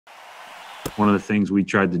One of the things we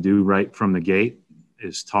tried to do right from the gate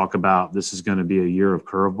is talk about this is going to be a year of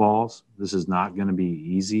curveballs. This is not going to be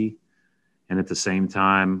easy. And at the same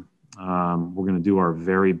time, we're going to do our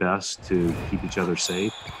very best to keep each other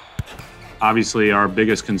safe. Obviously, our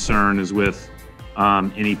biggest concern is with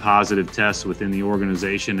any positive tests within the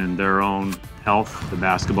organization and their own health. The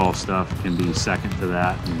basketball stuff can be second to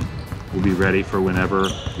that, and we'll be ready for whenever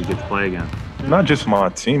we get to play again. Not just for my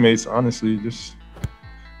teammates, honestly, just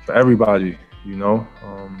for everybody,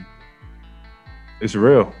 it's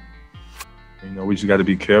real. We just got to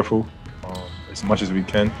be careful as much as we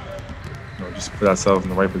can. Just put ourselves in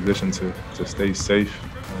the right position to stay safe.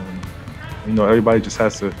 Everybody just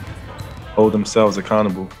has to hold themselves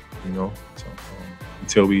accountable, so,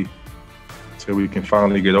 until we can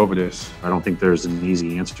finally get over this. I don't think there's an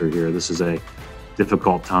easy answer here. This is a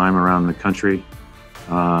difficult time around the country.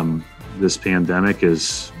 This pandemic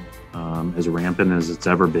is as rampant as it's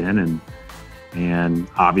ever been, and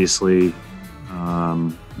obviously,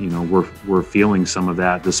 we're feeling some of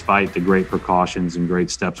that, despite the great precautions and great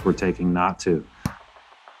steps we're taking not to.